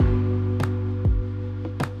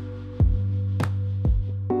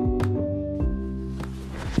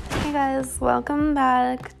guys, welcome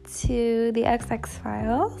back to the XX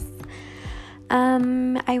Files.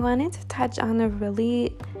 I wanted to touch on a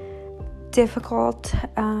really difficult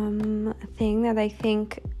thing that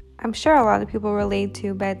I'm sure a lot of people relate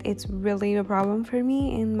to, but it's really a problem for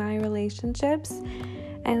me in my relationships.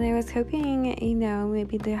 And I was hoping,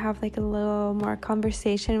 maybe to have like a little more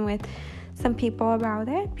conversation with some people about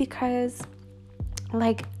it, because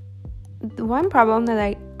like one problem that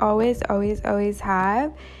I always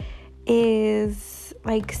have is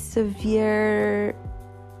like severe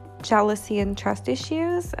jealousy and trust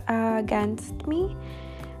issues against me.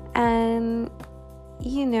 And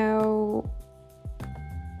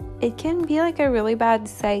it can be like a really bad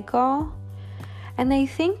cycle, and I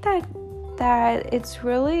think that it's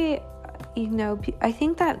really, I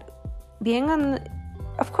think that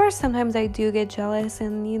of course sometimes I do get jealous,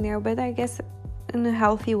 and but I guess in a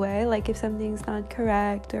healthy way. Like if something's not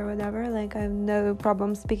correct or whatever, like I have no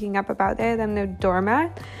problem speaking up about it. I'm no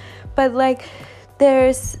doormat. But like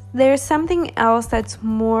there's something else that's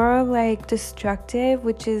more like destructive,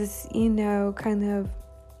 which is kind of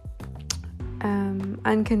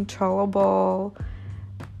uncontrollable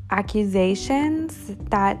accusations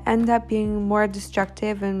that end up being more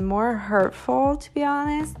destructive and more hurtful, to be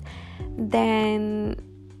honest, than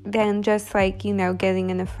just like getting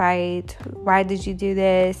in a fight. Why did you do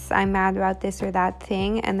this? I'm mad about this or that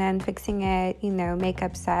thing, and then fixing it, make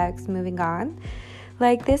up sex, moving on.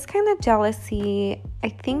 Like this kind of jealousy, I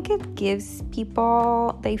think it gives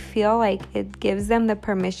people, they feel like it gives them the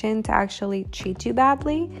permission to actually treat you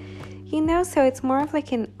badly, so it's more of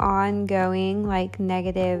like an ongoing like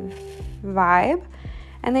negative vibe.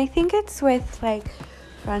 And I think it's with like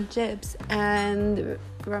friendships and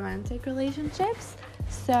romantic relationships.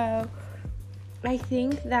 So I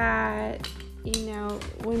think that,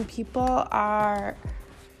 when people are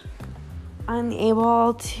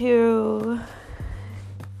unable to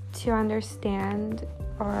understand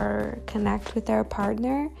or connect with their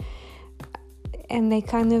partner, and they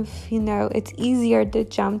kind of, it's easier to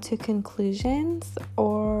jump to conclusions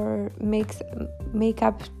or make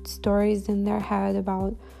up stories in their head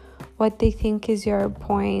about what they think is your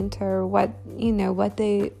point, or what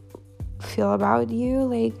they feel about you,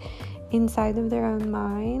 like inside of their own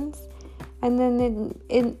minds. And then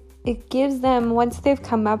it gives them, once they've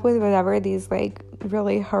come up with whatever these like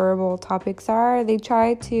really horrible topics are, they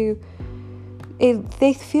feel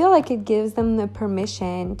like it gives them the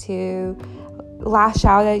permission to lash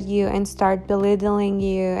out at you and start belittling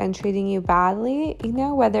you and treating you badly,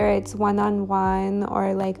 whether it's one-on-one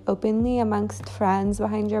or like openly amongst friends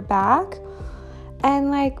behind your back. And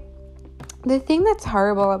like the thing that's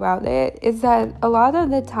horrible about it is that a lot of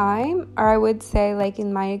the time, or I would say like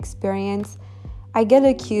in my experience, I get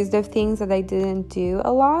accused of things that I didn't do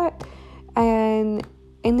a lot, and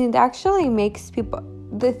it actually makes people,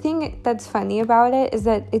 the thing that's funny about it is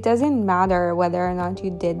that it doesn't matter whether or not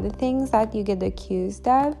you did the things that you get accused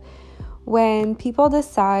of. When people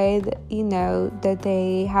decide, that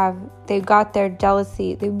they got their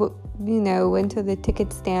jealousy, they went to the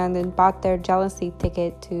ticket stand and bought their jealousy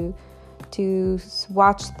ticket to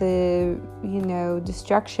watch the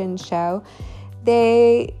destruction show,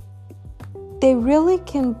 they really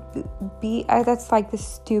can be, that's like the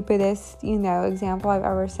stupidest example I've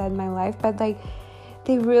ever said in my life, but like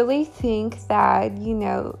they really think that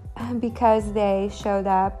because they showed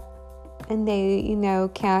up and they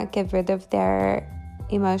can't get rid of their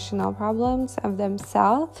emotional problems of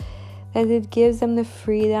themselves, that it gives them the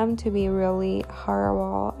freedom to be really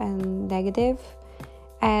horrible and negative.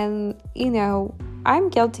 And I'm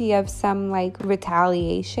guilty of some like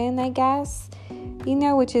retaliation, I guess,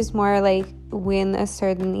 which is more like when a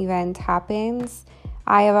certain event happens,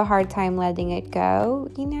 I have a hard time letting it go,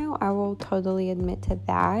 I will totally admit to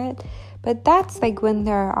that. But that's like when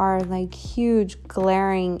there are like huge,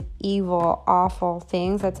 glaring, evil, awful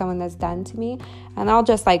things that someone has done to me, and I'll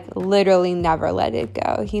just like literally never let it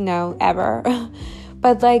go, ever.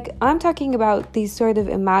 But like I'm talking about these sort of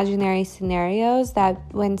imaginary scenarios that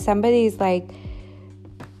when somebody's like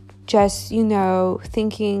just,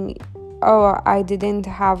 thinking, oh, I didn't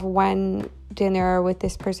have one dinner with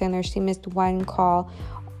this person, or she missed one call,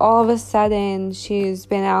 all of a sudden she's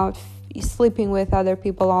been out sleeping with other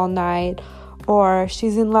people all night, or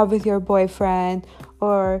she's in love with your boyfriend,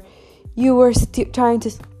 or you were trying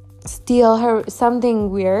to steal her, something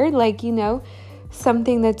weird, like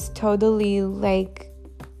something that's totally like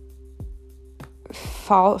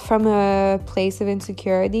fall from a place of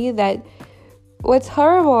insecurity. That what's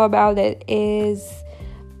horrible about it is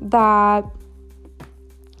that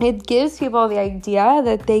it gives people the idea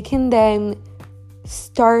that they can then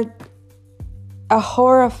start a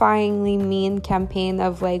horrifyingly mean campaign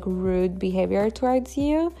of like rude behavior towards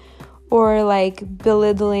you, or like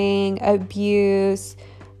belittling, abuse,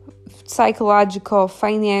 psychological,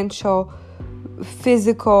 financial,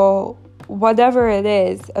 physical, whatever it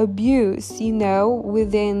is, abuse,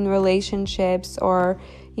 within relationships, or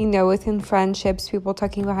within friendships, people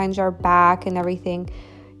talking behind your back and everything.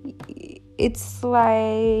 It's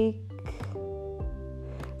like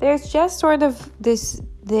there's just sort of this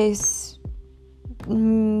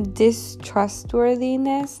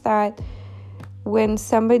distrustworthiness that when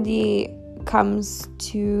somebody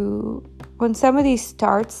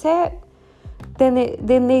starts it, then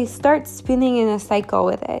they start spinning in a cycle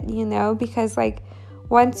with it, because like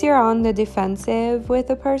once you're on the defensive with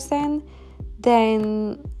a person,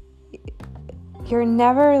 then you're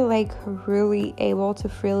never like really able to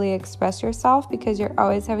freely express yourself, because you're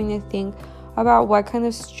always having to think about what kind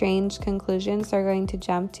of strange conclusions they're going to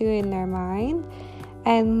jump to in their mind,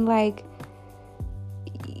 and like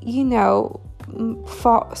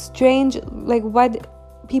strange, like what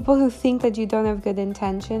people who think that you don't have good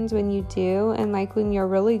intentions when you do, and like when you're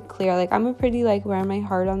really clear. Like I'm a pretty like wear my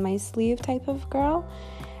heart on my sleeve type of girl,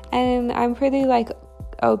 and I'm pretty like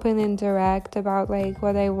open and direct about like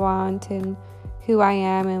what I want and who I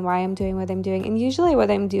am and why I'm doing what I'm doing. And usually what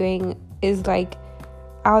I'm doing is like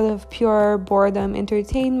out of pure boredom,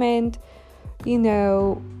 entertainment,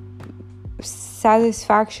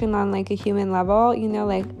 satisfaction on like a human level,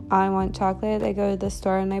 like I want chocolate, I go to the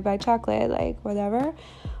store and I buy chocolate, like whatever.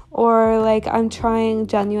 Or like I'm trying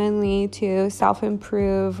genuinely to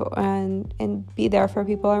self-improve and be there for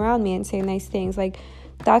people around me and say nice things. Like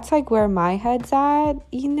that's like where my head's at,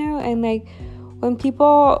 and like when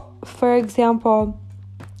people, for example,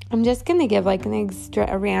 I'm just gonna give like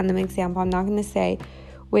a random example. I'm not gonna say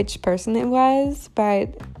which person it was,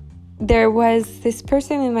 but there was this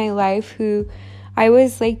person in my life who I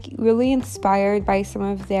was like really inspired by some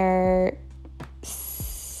of their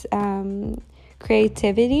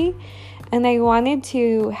creativity, and I wanted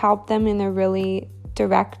to help them in a really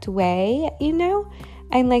direct way,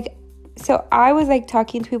 and like so I was like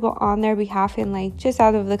talking to people on their behalf and like just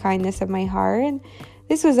out of the kindness of my heart.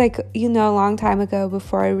 This was like a long time ago,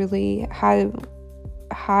 before I really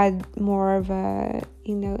had more of a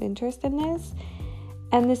interest in this.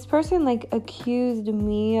 And this person like accused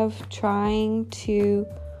me of trying to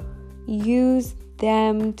use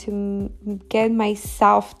them to get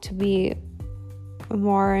myself to be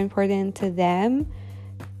more important to them.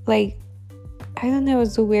 Like, I don't know, it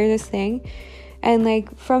was the weirdest thing. And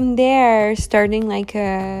like from there, starting like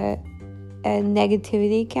a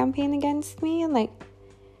negativity campaign against me. And like,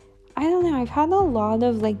 I don't know, I've had a lot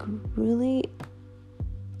of like really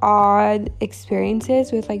odd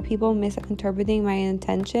experiences with like people misinterpreting my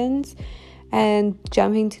intentions and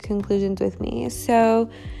jumping to conclusions with me. So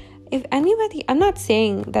if anybody, I'm not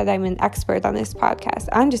saying that I'm an expert on this podcast,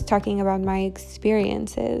 I'm just talking about my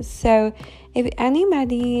experiences. So if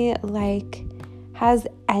anybody like has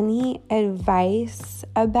any advice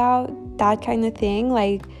about that kind of thing,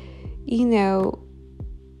 like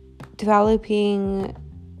developing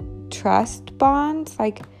trust bonds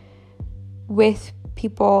like with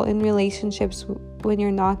people in relationships when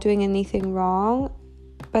you're not doing anything wrong,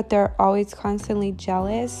 but they're always constantly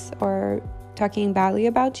jealous or talking badly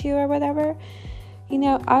about you or whatever,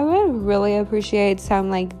 I would really appreciate some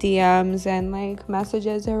like DMs and like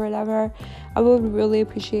messages or whatever. I would really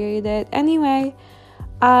appreciate it. Anyway,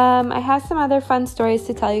 I have some other fun stories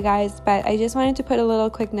to tell you guys, but I just wanted to put a little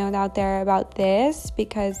quick note out there about this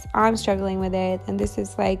because I'm struggling with it, and this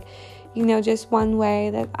is like just one way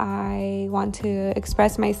that I want to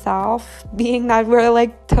express myself, being that we're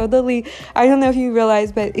like totally, I don't know if you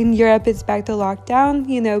realize, but in Europe it's back to lockdown,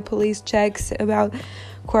 police checks about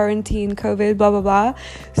quarantine, COVID, blah, blah, blah.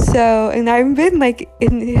 So, and I've been like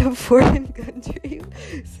in a foreign country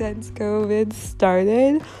since COVID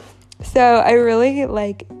started. So I really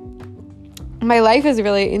like, my life is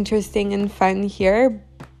really interesting and fun here,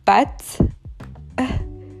 but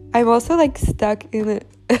I'm also like stuck in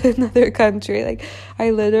another country. Like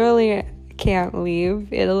I literally can't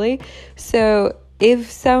leave Italy. So if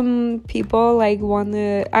some people like want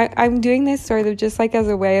to, I'm doing this sort of just like as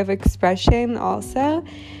a way of expression also,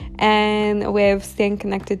 and a way of staying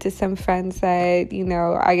connected to some friends that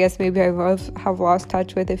I guess maybe I have lost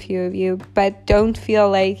touch with a few of you, but don't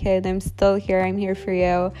feel like it. I'm still here. I'm here for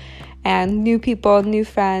you. And new people, new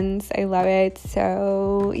friends, I love it.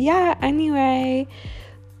 So yeah, anyway,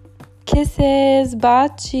 kisses,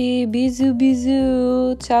 baci, bisous,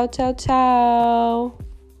 bisous, ciao, ciao, ciao.